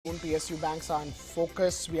PSU banks are in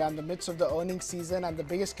focus. We are in the midst of the earnings season, and the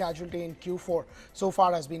biggest casualty in Q4 so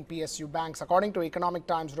far has been PSU banks. According to Economic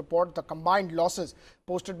Times report, the combined losses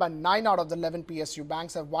posted by 9 out of the 11 PSU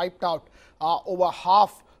banks have wiped out over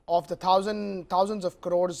half of the thousands of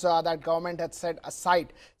crores that government had set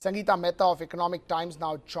aside. Sangita Mehta of Economic Times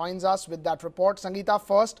now joins us with that report. Sangita,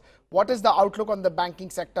 first, what is the outlook on the banking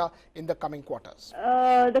sector in the coming quarters?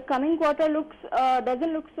 The coming quarter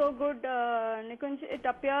doesn't look so good, Nikunj. It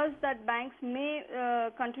appears that banks may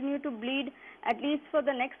continue to bleed at least for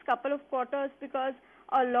the next couple of quarters, because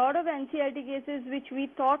a lot of NCLT cases which we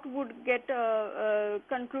thought would get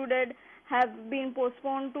concluded have been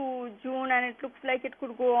postponed to June, and it looks like it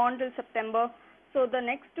could go on till September. So the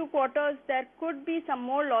next 2 quarters there could be some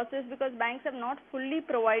more losses, because banks have not fully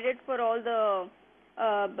provided for all the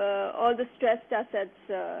stressed assets,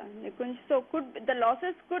 Nikunj. So the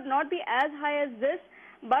losses could not be as high as this,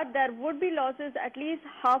 but there would be losses at least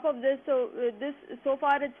half of this. So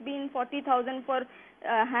far it's been 40,000 for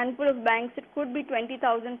a handful of banks. It could be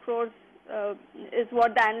 20,000 crores is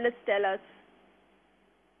what the analysts tell us.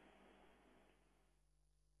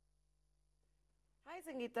 Hi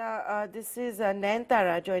Sangita, this is Nayan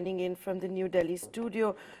joining in from the New Delhi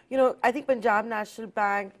studio. You know, I think Punjab National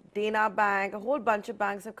Bank, Dena Bank, a whole bunch of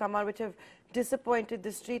banks have come out which have disappointed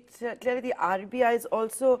the street. Clearly the RBI is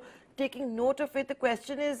also taking note of it. The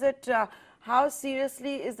question is that how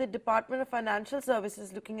seriously is the Department of Financial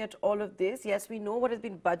Services looking at all of this? Yes, we know what has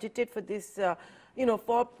been budgeted for this, for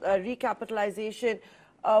recapitalization.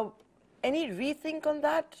 Any rethink on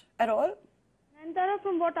that at all? And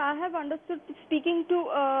from what I have understood, speaking to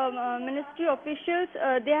ministry officials,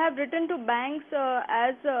 they have written to banks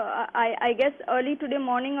I guess early today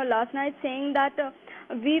morning or last night, saying that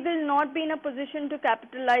we will not be in a position to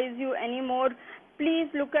capitalize you anymore. Please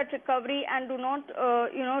look at recovery and do not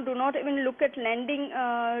even look at lending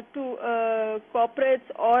to corporates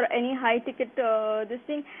or any high ticket this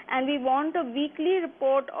thing. And we want a weekly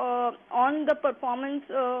report on the performance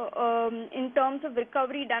in terms of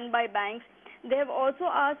recovery done by banks. They have also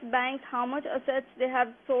asked banks how much assets they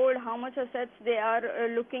have sold, how much assets they are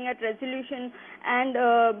looking at resolution, and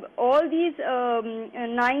all these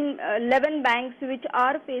 11 banks which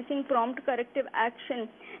are facing prompt corrective action,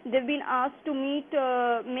 they've been asked to make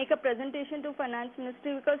a presentation to Finance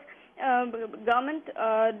Ministry, because government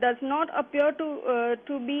does not appear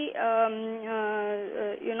to be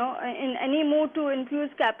in any mood to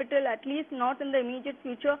infuse capital, at least not in the immediate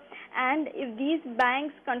future. And if these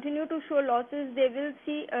banks continue to show losses, you'll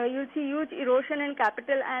see huge erosion in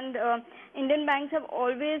capital. And Indian banks have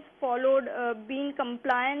always followed being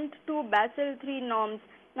compliant to Basel III norms.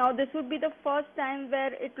 Now, this would be the first time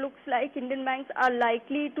where it looks like Indian banks are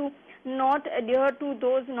likely to not adhere to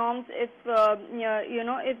those norms if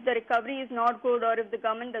if the recovery is not good, or if the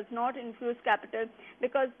government does not infuse capital,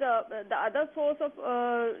 because the other source of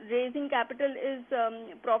raising capital is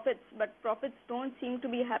profits, but profits don't seem to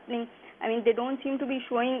be happening. I mean, they don't seem to be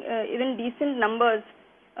showing even decent numbers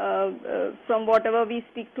from whatever we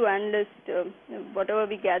speak to analysts, whatever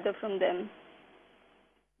we gather from them.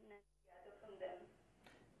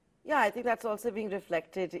 Yeah, I think that's also being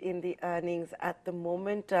reflected in the earnings at the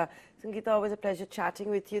moment. Sangita, always a pleasure chatting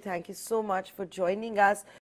with you. Thank you so much for joining us.